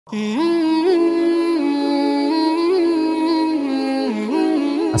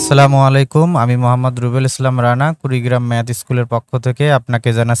আসসালামু আলাইকুম, আমি মোহাম্মদ রুবেল ইসলাম রানা কুড়িগ্রাম ম্যাথ স্কুলের পক্ষ থেকে আপনাকে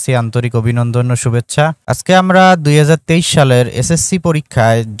জানাচ্ছি আন্তরিক অভিনন্দন ও শুভেচ্ছা। আজকে আমরা 2023 সালের এসএসসি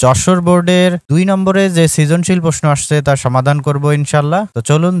পরীক্ষায় যশোর বোর্ডের 2 নম্বরে যে সৃজনশীল প্রশ্ন আসছে তার সমাধান করব ইনশাআল্লাহ। তো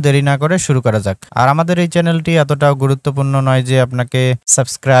চলুন দেরি না করে শুরু করা যাক। আর আমাদের এই চ্যানেলটি এতটাও গুরুত্বপূর্ণ নয় যে আপনাকে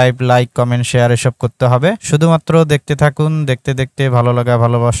সাবস্ক্রাইব, লাইক, কমেন্ট, শেয়ার এসব করতে হবে। শুধুমাত্র দেখতে থাকুন, দেখতে দেখতে ভালো লাগা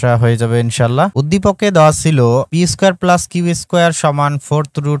ভালোবাসা হয়ে যাবে ইনশাআল্লাহ। উদ্দীপকে দেওয়া ছিল P square plus Q square সমান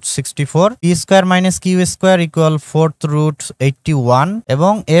 4th root 64, p square minus q square equal 4th root 81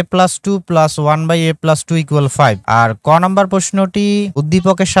 এবং a plus 2 plus 1 by a plus 2 equal 5। আর ক নম্বর প্রশ্নটি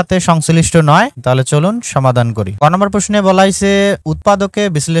উদ্দীপকের সাথে সংশ্লিষ্ট নয়, তাহলে চলুন সমাধান করি। ক নম্বর প্রশ্নে বলা হয়েছে উৎপাদকে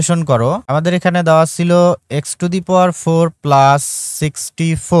বিশ্লেষণ করো। আমাদের এখানে দেওয়া ছিল x to the power 4 plus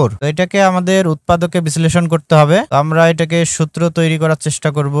 64। তো এটাকে আমাদের উৎপাদকে বিশ্লেষণ করতে হবে। তো আমরা এটাকে সূত্র তৈরি করার চেষ্টা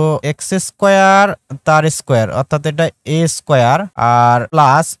করব। x স্কয়ার তার স্কয়ার অর্থাৎ এটা a স্কয়ার আর প্লাস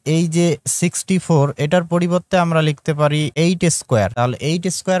এই যে 64 এটার পরিবর্তে আমরা লিখতে পারি 8 স্কয়ার। তাহলে 8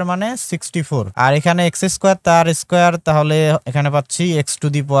 স্কয়ার মানে 64 আর এখানে x স্কয়ার তার স্কয়ার, তাহলে এখানে পাচ্ছি x to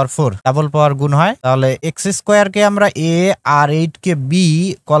the power 4 double পাওয়ার গুণ হয়। তাহলে x স্কয়ার কে আমরা a আর 8 কে b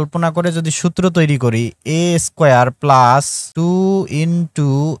কল্পনা করে যদি সূত্র তৈরি করি, a square plus 2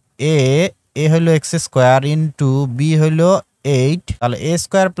 into a হলো x স্কয়ার ইনটু b হলো 8, তাহলে a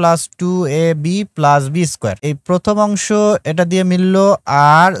square plus 2ab plus b square. এই প্রথম অংশ এটা দিয়ে মিললো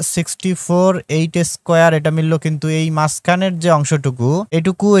আর 64 8 স্কয়ার এটা মিললো, কিন্তু এই মাঝখানের যে অংশটুকু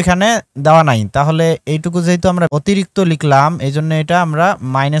এটুকু এখানে দেওয়া নাই। তাহলে এইটুকু যেহেতু আমরা অতিরিক্ত লিখলাম এই জন্য এটা আমরা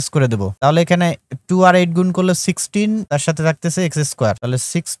মাইনাস করে দেব। তাহলে এখানে 2 আর 8 গুণ করলে 16, তার সাথে থাকতেছে x স্কয়ার, তাহলে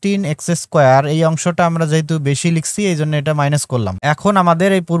 16 x স্কয়ার এই অংশটা আমরা যেহেতু বেশি লিখছি এই জন্য এটা মাইনাস করলাম। এখন আমাদের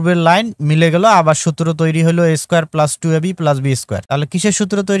এই পূর্বের লাইন মিলে গেল, আবার সূত্র তৈরি হলো a square plus 2ab plus b square. তাহলে কিসের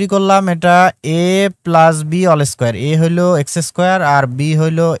সূত্র তৈরি করলাম? এটা a plus b all square. a হলো x স্কয়ার আর b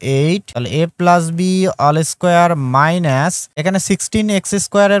হলো 8, তাহলে a plus b all square minus এখানে 16 x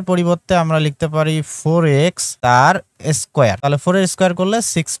স্কয়ার এর পরিবর্তে আমরা লিখতে পারি 4x তার স্কয়ার। তাহলে 4 এর স্কয়ার করলে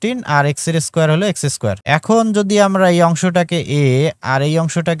 16 আর x এর স্কয়ার হলো x স্কয়ার। এখন যদি আমরা এই অংশটাকে a আর এই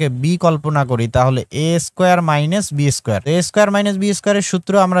অংশটাকে b কল্পনা করি তাহলে a square minus b square. a square minus b স্কয়ারের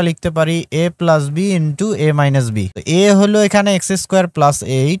সূত্র আমরা লিখতে পারি a plus b into a minus b। তো a হলো এখানে x square plus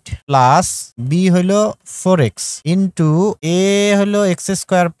 8 plus b হলো 4x ইনটু a হলো x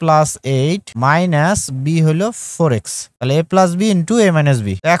square plus 8 minus b হলো 4x। তাহলে a plus b into a minus b।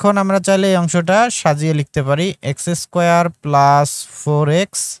 এখন আমরা চাইলে এই অংশটা সাজিয়ে লিখতে পারি x square plus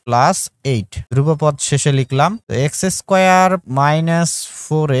 4x plus 8, ধ্রুবপদ শেষে লিখলাম। তো x square minus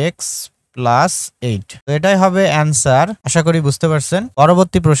 4x plus 8, তো এটাই হবে অ্যান্সার। আশা করি বুঝতে পারছেন।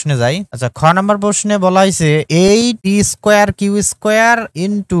 পরবর্তী প্রশ্নে যাই। আচ্ছা, খ নম্বর প্রশ্নে বলা হয়েছে 8p square Q square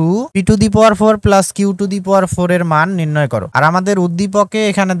into p to the power 4 plus q to the পাওয়ার 4 এর মান নির্ণয় করো। আর আমাদের উদ্দীপকে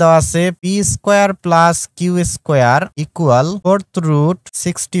এখানে দেওয়া আছে p square plus Q square equal 4th root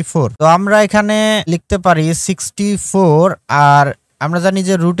 64। তো আমরা এখানে লিখতে পারি 64 আর আমরা জানি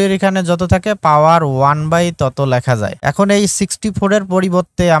যে রুটের এখানে যত থাকে পাওয়ার 1 বাই তত লেখা যায়। এখন এই 64 এর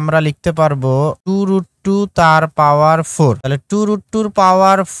পরিবর্তে আমরা লিখতে পারবো 2√2 তার পাওয়ার 4। তাহলে 2√2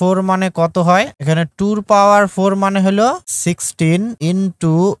 পাওয়ার 4 মানে কত হয়? এখানে 2 পাওয়ার 4 মানে হলো 16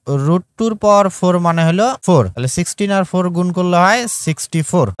 ইনটু √2 পাওয়ার 4 মানে হলো 4। তাহলে 16 আর 4 গুণ করলে হয়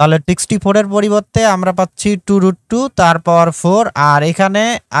 64। তাহলে 64 এর পরিবর্তে আমরা পাচ্ছি 2√2 তার পাওয়ার 4 আর এখানে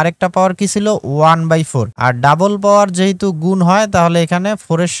আরেকটা পাওয়ার কি ছিল 1/4। আর ডাবল পাওয়ার যেহেতু গুণ হয় তাহলে এখানে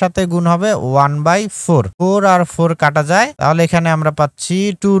 4 এর সাথে গুণ হবে 1/4। 4 আর 4 কাটা যায়, তাহলে এখানে আমরা পাচ্ছি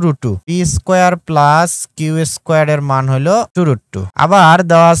 2√2 p square plus Q square এর মান হলো 2√2। আবার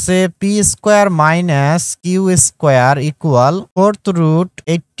দেওয়া আছে p square minus Q square equal 4th root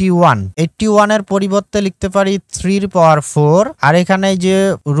 81। 81 এর পরিবর্তে লিখতে পারি 3 এর পাওয়ার 4 আর এখানে যে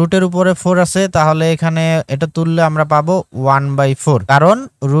রুটের উপরে 4 আছে তাহলে এখানে এটা তুললে আমরা পাবো 1/4, কারণ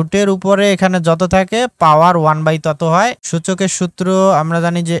রুটের উপরে এখানে যত থাকে পাওয়ার 1 বাই তত হয়। সূচকের সূত্র আমরা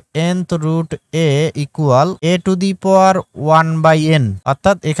জানি যে nth root a equal a to the power 1/n,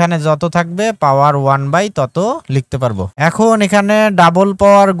 অর্থাৎ এখানে যত থাকবে পাওয়ার 1 বাই তত লিখতে পারবো। এখন এখানে ডাবল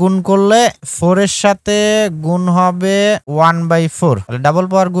পাওয়ার গুণ করলে 4 এর সাথে গুণ হবে 1/4। তাহলে ডাবল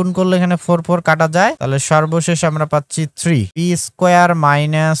পাওয়ার গুণ করলে এখানে 4 4 কাটা যায়, তাহলে সর্বশেষ আমরা পাচ্ছি 3। p square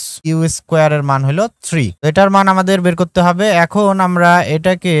minus Q square এর মান হলো 3। এটার মান আমাদের বের করতে হবে। এখন আমরা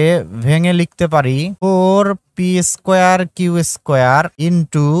এটাকে ভেঙে লিখতে পারি 4 P square Q square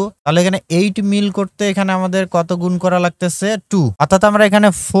into, তাহলে এখানে 8 মিল করতে এখানে আমাদের কত গুণ করা লাগতেছে 2, অর্থাৎ আমরা এখানে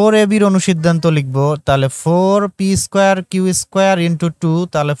 4ab এর অনুসিদ্ধান্ত লিখবো। তাহলে 4p square Q square into 2,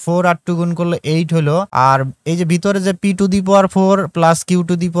 তাহলে 4 আর 2 গুণ করলে 8 হলো। আর এই যে ভিতরে যে p to the power 4 plus Q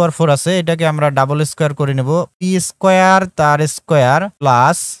to the পাওয়ার 4 আছে, এটাকে আমরা ডাবল স্কোয়ার করে নেব। p স্কোয়ার তার স্কোয়ার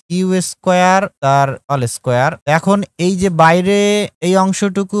প্লাস কিউ স্কোয়ার তার অল স্কোয়ার। এখন এই যে বাইরে এই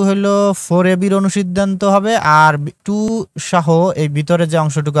অংশটুকু হলো 4ab এর অনুসিদ্ধান্ত হবে, আর 2 সহ এই ভিতরে যে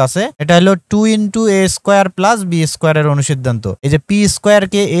অংশটুকু আছে এটা হলো 2 ইন্টু এ স্কোয়ার প্লাস বি স্কোয়ার এর অনুসিদ্ধান্ত। এই যে পি স্কোয়ার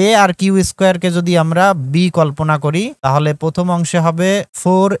কে এ আর কিউ স্কোয়ার কে যদি আমরা বি কল্পনা করি, তাহলে প্রথম অংশে হবে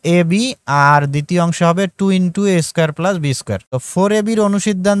 4ab আর দ্বিতীয় অংশে হবে 2 ইন্টু এ স্কোয়ার প্লাস বি স্কোয়ার। তো 4ab এর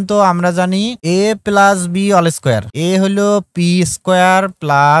অনুসিদ্ধান্ত আমরা জানি এ প্লাস বি অল স্কোয়ার। এ হলো পি স্কোয়ার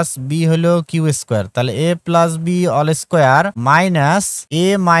প্লাস বি হলো কিউ স্কোয়ার, তাহলে এ plus B all square minus এ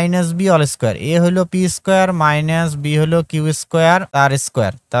মাইনাস বি অল স্কোয়ার। এ হলো পি স্কোয়ার মাইনাস বি হলো কিউ স্কোয়ার তার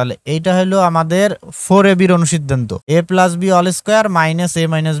স্কোয়ার। তাহলে এইটা হলো আমাদের 4ab এর অনুসিদ্ধান্ত, এ plus B all square minus এ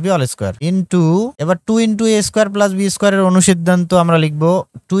minus B all square into, এবার 2 ইন্টু এ স্কোয়ার প্লাস বি স্কোয়ার এর অনুসিদ্ধান্ত আমরা লিখবো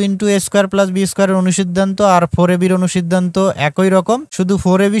 2 ইন্টু এ স্কোয়ার প্লাস বি স্কোয়ার এর অনুসিদ্ধান্ত আর 4ab এর অনুসিদ্ধান্ত একই রকম, শুধু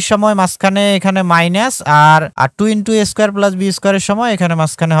 4ab এর সময় মাঝখানে এখানে মাইনাস, আর 2 ইন্টু এ স্কোয়ার প্লাস বি স্কোয়ার এর সময় এখানে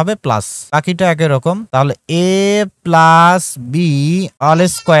মাঝখানে হবে প্লাস, বাকিটা একই রকম। তাহলে এ plus B all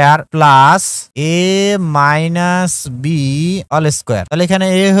square plus এ মাইনাস বি অল স্কোয়ার। তাহলে এখানে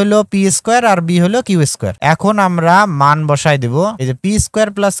এ হলো পি স্কোয়ার আর বি হলো কিউ স্কোয়ার। এখন আমরা মান বসাই দেব। এই যে P square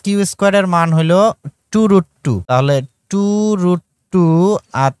plus Q square এর মান হলো 2√2, তাহলে 2√2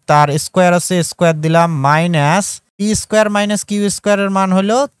 আর তার স্কোয়ার আছে স্কোয়ার দিলাম minus P square minus Q square এর মান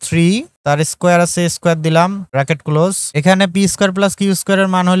হলো 3, তার স্কোয়ার আছে স্কোয়ার দিলাম ব্র্যাকেট ক্লোজ। এখানে P square plus Q square এর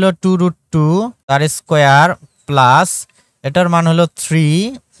মান হলো 2√2 তার স্কোয়ার প্লাস এটার মান হলো 3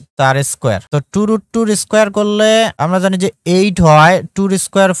 তার স্কোয়ার। তো 2√2 স্কোয়ার করলে আমরা জানি যে 8 হয়, 2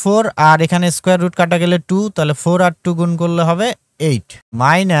 স্কোয়ার 4 আর এখানে স্কোয়ার রুট কাটা গেলে 2, তাহলে 4 আর 2 গুণ করলে হবে 8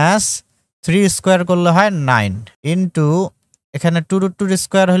 মাইনাস 3 স্কোয়ার করলে হয় 9 ইন্টু এখানে 2√2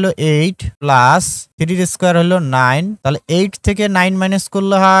 স্কোয়ার হলো 8 প্লাস 3 স্কোয়ার হলো 9, তাহলে 8 থেকে 9 মাইনাস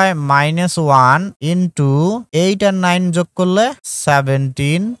করলে হয় -1 ইন্টু 8 আর 9 যোগ করলে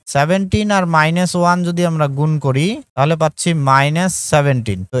 17 আর -1 যদি আমরা গুণ করি তাহলে পাচ্ছি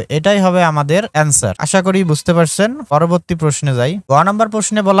 -17। তো এটাই হবে আমাদের অ্যান্সার। আশা করি বুঝতে পারছেন। পরবর্তী প্রশ্নে যাই। গ নম্বর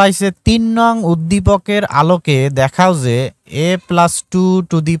প্রশ্নে বলা হয়েছে 3 নং উদ্দীপকের আলোকে দেখাও যে a plus 2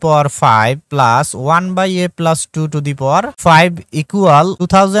 to the power 5 plus 1 by a plus 2 to the power 5 equal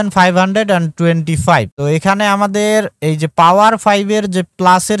 2525। তো এখানে আমাদের এই যে পাওয়ার 5 এর যে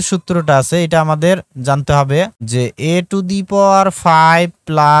প্লাসের সূত্রটা আছে এটা আমাদের জানতে হবে যে a to the power 5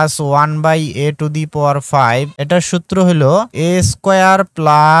 plus 1 by a to the power 5 এটার সূত্র হলো a square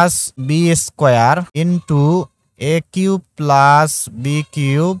plus b square into a cube plus B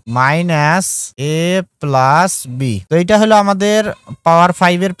cube minus A plus B. তো এটা হলো আমাদের পাওয়ার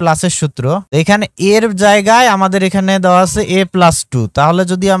 5 এর প্লাসের সূত্র। এখানে এর জায়গায় আমাদের এখানে দেওয়া আছে a প্লাস 2, তাহলে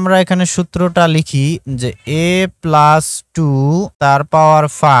যদি আমরা এখানে সূত্রটা লিখি যে a প্লাস 2 তার পাওয়ার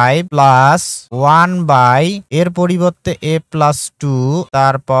 5 প্লাস 1 বাই এর পরিবর্তে a প্লাস 2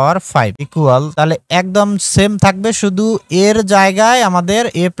 তার পাওয়ার 5 ইকুয়াল, তাহলে একদম সেম থাকবে, শুধু এর জায়গায় আমাদের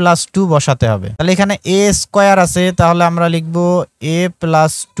a প্লাস 2 বসাতে হবে। তাহলে এখানে a স্কয়ার আছে, তাহলে আমরা লিখবো a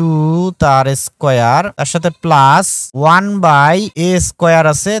প্লাস 2 তার স্কয়ার, তার সাথে প্লাস 1 বাই a স্কয়ার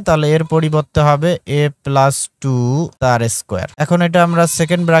আছে, তাহলে এর পরিবর্তে হবে a প্লাস 2 তার স্কয়ার। এখন এটা আমরা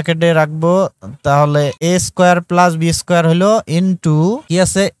সেকেন্ড ব্র্যাকেটে রাখবো, তাহলে a square plus b square হলো ইনটু কি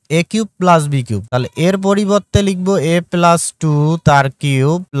আছে a cube plus b cube, তাহলে এর পরিবর্তে লিখবো a প্লাস 2 তার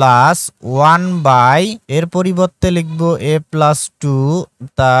কিউব প্লাস 1 বাই এর পরিবর্তে লিখবো a প্লাস 2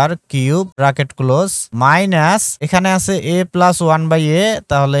 তার কিউব ব্র্যাকেট ক্লোজ মাইনাস এখানে আছে a প্লাস 1 বাই a,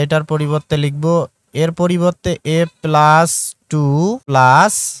 তাহলে এটার পরিবর্তে লিখবো এর পরিবর্তে a প্লাস 2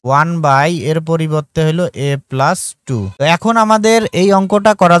 প্লাস 1 বাই এর পরিবর্তে হলো a প্লাস 2। তো এখন আমাদের এই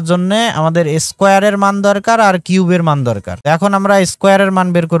অঙ্কটা করার জন্য আমাদের স্কোয়ারের মান দরকার আর কিউবের মান দরকার। এখন আমরা স্কোয়ারের মান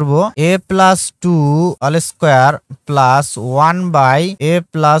বের করব a plus 2 all square plus 1 by a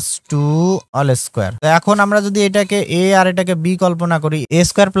plus 2 all square. তো এখন আমরা যদি এটাকে a আর এটাকে b কল্পনা করি, a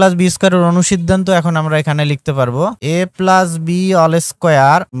স্কোয়ার প্লাস b স্কোয়ারের অনুসিদ্ধান্ত এখন আমরা এখানে লিখতে পারবো a plus b all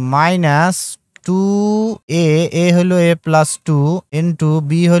square minus 2a, a হলো a প্লাস 2 ইন্টু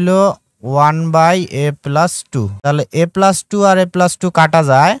b হলো 1/a+2। তাহলে a+2 আর a+2 কাটা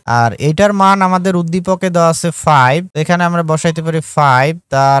যায়, আর এটার মান আমাদের উদ্দীপকে দেওয়া আছে 5, এখানে আমরা বসাইতে পারি 5,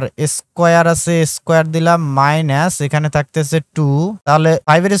 তার স্কয়ার আছে, স্কয়ার দিলাম মাইনাস, এখানে থাকতেছে 2, তাহলে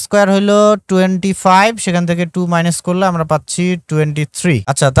 5 এর স্কয়ার হলো 25, সেখান থেকে 2 মাইনাস করলে আমরা পাচ্ছি 23।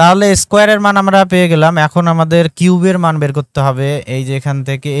 আচ্ছা, তাহলে স্কয়ারের মান আমরা পেয়ে গেলাম। এখন আমাদের কিউবের মান বের করতে হবে। এই যে এখান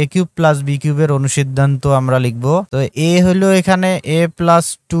থেকে a³ + b³ এর অনুসিদ্ধান্ত আমরা লিখব। তো a হলো এখানে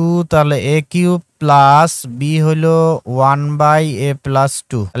a+2, তাহলে a³ প্লাস b হলো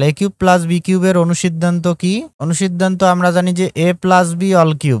 1/a+2। তাহলে a³ + b³ এর অনুসিদ্ধান্ত কি? অনুসিদ্ধান্ত আমরা জানি যে a + b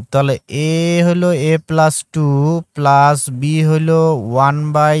অল কিউব। তাহলে a হলো a+2 প্লাস b হলো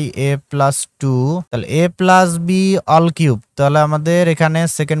 1/a+2। তাহলে a + b অল কিউব, তাহলে আমাদের এখানে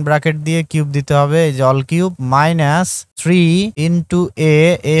সেকেন্ড ব্র্যাকেট দিয়ে কিউব দিতে হবে, এই যে all cube minus 3 into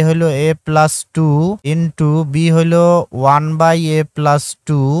a হলো a+2 ইনটু b হলো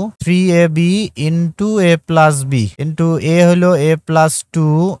 1/a+2, 3ab into a+b into a হলো a+2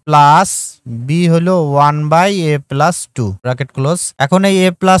 প্লাস b হলো 1/a+2 ব্র্যাকেট ক্লোজ। এখন এই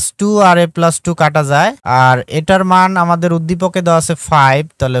a+2 আর a+2 কাটা যায়, আর এটার মান আমাদের উদ্দীপকে দেওয়া আছে 5,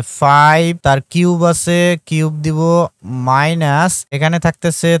 তাহলে 5 তার কিউব আছে, কিউব দিব মাইনাস, এখানে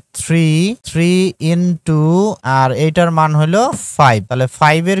থাকতেছে 3 ইনটু, আর এইটার মান হলো 5, তাহলে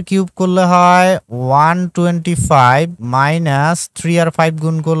 5 এর কিউব করলে হয় 125 মাইনাস 3 আর 5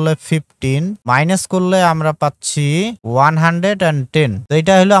 গুণ করলে 15 মাইনাস করলে আমরা পাচ্ছি 110। তো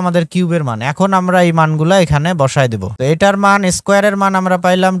এটা হলো আমাদের কিউবের মান। এখন আমরা এই মানগুলা এখানে বসাই দেব। তো এটার মান, স্কয়ারের মান আমরা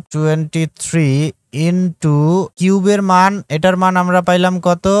পাইলাম 23 ইনটু কিউবের মান, এটার মান আমরা পাইলাম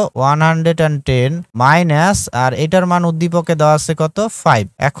কত 110 মাইনাস, আর এটার মান উদ্দীপকে দেওয়া আছে কত 5।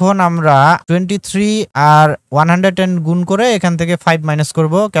 এখন আমরা 23 আর 110 গুণ করে এখান থেকে 5 মাইনাস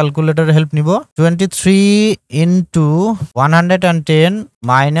করব, ক্যালকুলেটরের হেল্প নিব। 23 ইনটু 110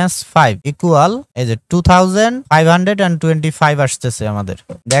 মাইনাস 5 ইকুয়াল এই যে 2525 আসতেছে আমাদের,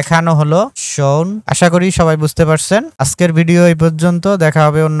 দেখানো হলো শোন। আশা করি সবাই বুঝতে পারছেন। আজকের ভিডিও এই পর্যন্ত, দেখা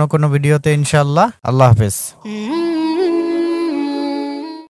হবে অন্য কোনো ভিডিওতে ইনশাআল্লাহ। আল্লাহ হাফেজ।